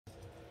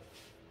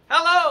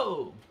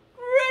Hello!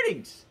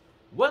 Greetings!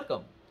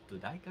 Welcome to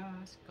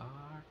Daikas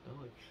Car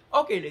Toy.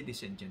 Okay,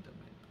 ladies and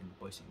gentlemen, and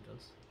boys and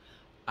girls,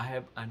 I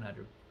have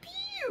another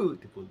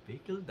beautiful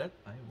vehicle that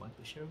I want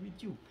to share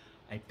with you.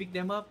 I picked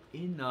them up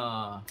in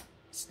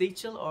state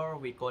sale, or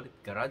we call it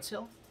garage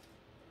sale,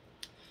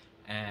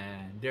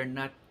 and they're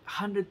not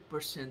 100%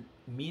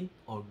 mint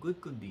or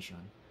good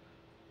condition.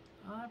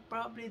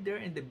 Probably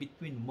they're in the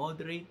between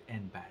moderate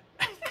and bad.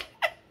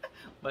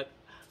 But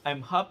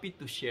I'm happy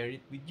to share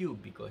it with you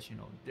because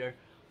they're,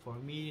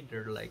 for me,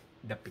 they're like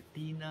the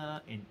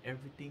patina and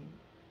everything.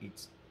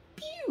 It's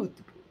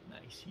beautiful.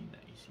 Nicey,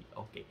 nicey.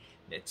 Okay,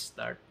 let's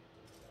start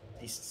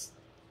this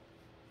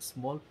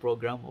small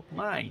program of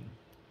mine.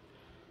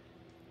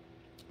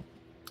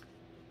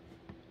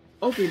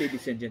 Okay,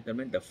 ladies and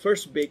gentlemen, the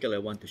first vehicle I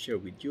want to share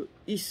with you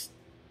is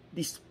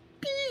this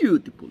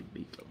beautiful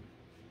vehicle.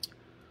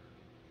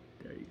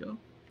 There you go.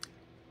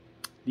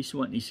 This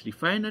one is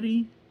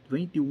Refinery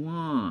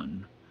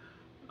 21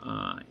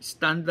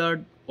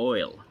 standard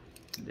oil.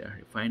 There,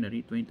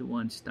 Refinery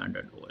 21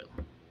 standard oil.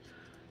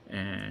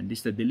 And this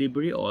is the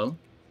delivery oil.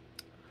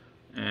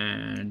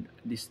 And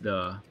this is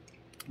the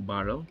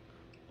barrel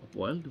of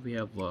oil. We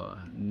have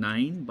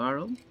 9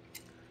 barrel.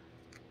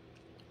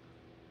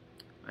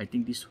 I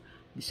think this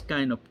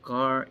kind of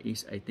car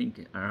is, I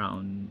think,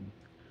 around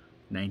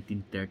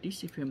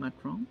 1930s, if I'm not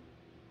wrong.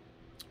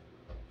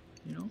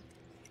 You know,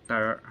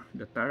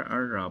 the tire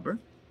are rubber.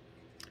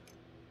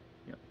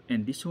 Yep.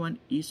 And this one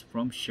is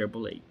from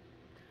Chevrolet,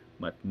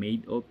 but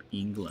made of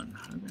England.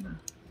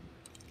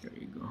 There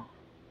you go.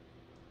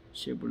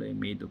 Chevrolet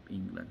made of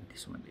England.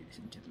 This one, ladies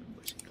and gentlemen,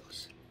 boys and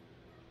girls.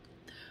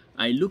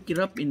 I looked it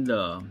up in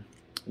the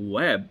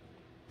web,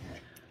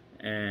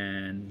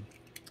 and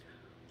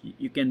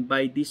you can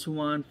buy this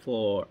one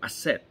for a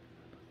set.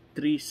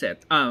 3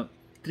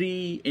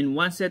 in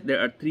one set. There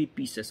are 3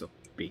 pieces of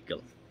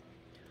vehicle.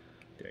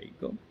 There you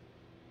go.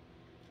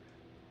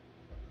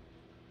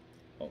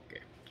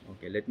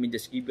 Okay, let me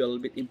just give you a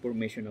little bit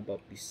information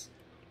about this.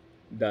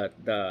 The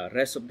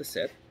rest of the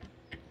set,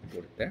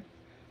 put it there.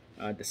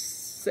 The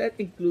set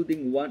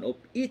including one of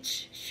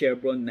each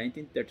Chevron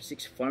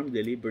 1936 farm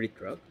delivery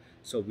truck.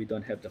 So we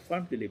don't have the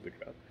farm delivery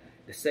truck.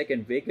 The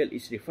second vehicle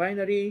is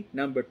Refinery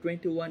number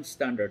 21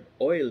 standard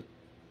oil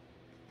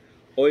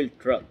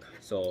truck.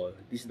 So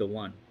this is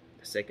the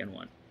second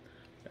one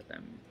that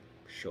I'm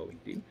showing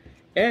to you.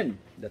 And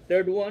the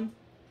third one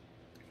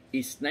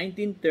is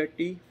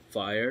 1930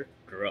 fire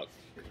truck.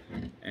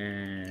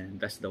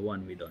 And that's the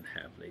one we don't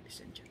have, ladies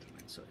and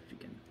gentlemen. So if you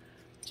can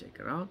check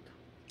it out.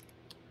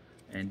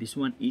 And this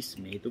one is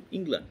made of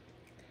England.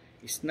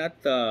 It's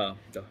not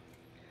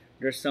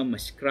there's some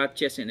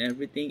scratches and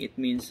everything. It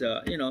means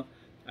I'm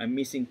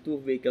missing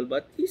 2 vehicles,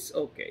 but it's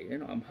okay.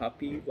 I'm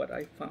happy what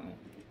I found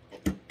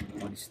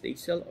on state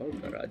sale or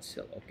garage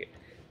sale. Okay,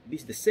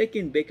 this is the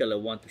second vehicle I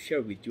want to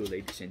share with you,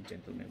 ladies and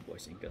gentlemen,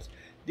 boys and girls.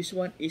 This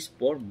one is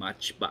for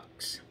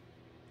Matchbox,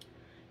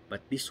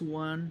 but this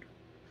one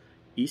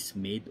is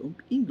made of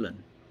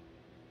England.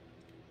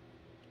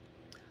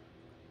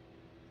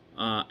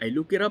 I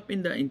look it up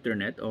in the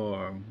internet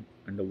or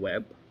on the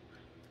web.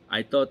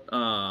 I thought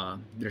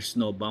there's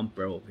no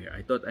bumper over here.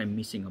 I thought I'm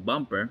missing a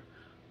bumper,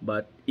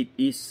 but it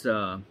is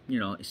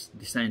it's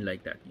designed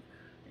like that.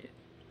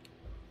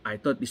 I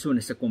thought this one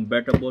is a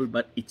convertible,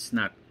 but it's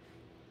not.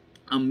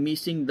 I'm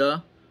missing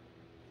the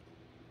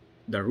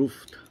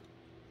roof.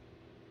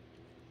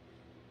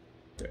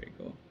 There you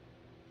go.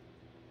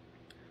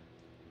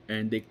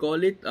 And they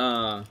call it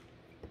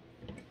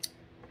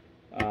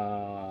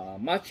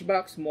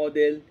Matchbox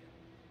model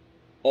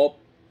of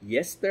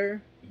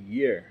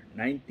yesteryear,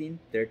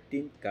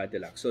 1913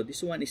 Cadillac. So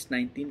this one is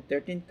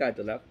 1913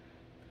 Cadillac,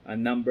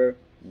 number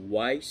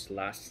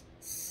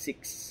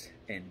Y/6,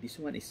 and this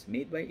one is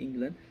made by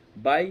England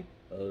by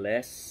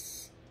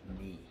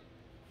Lesney.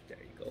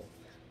 There you go.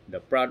 The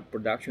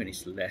production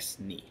is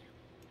Lesney.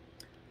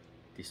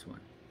 This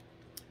one.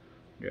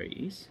 There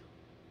he is.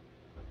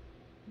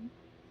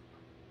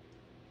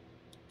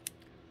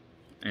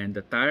 And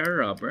the tire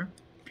rubber,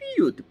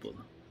 beautiful.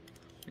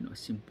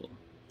 Simple.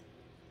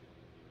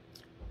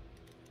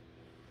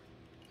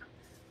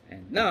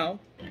 And now,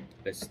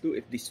 let's do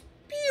if this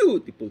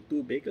beautiful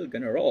 2 vehicle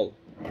gonna roll.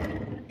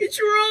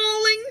 It's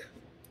rolling!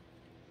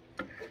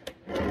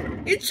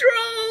 It's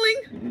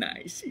rolling!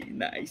 Nicey,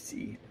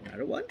 nicey.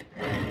 Another one.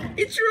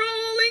 It's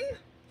rolling!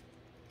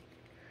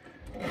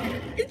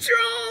 It's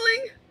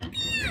rolling!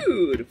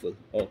 Beautiful.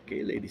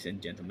 Okay, ladies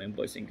and gentlemen,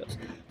 boys and girls.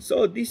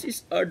 So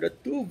this are the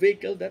 2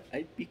 vehicles that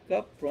I pick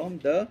up from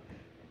the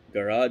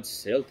garage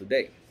sale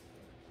today.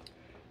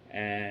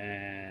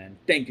 And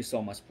thank you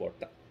so much for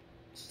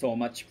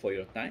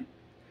your time.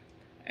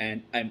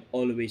 And I'm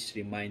always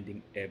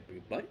reminding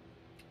everybody,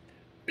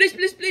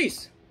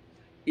 please,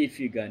 if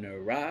you're gonna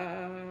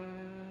ride,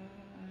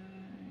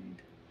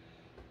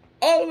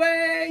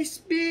 always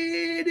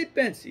be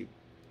defensive.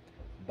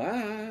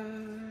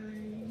 Bye.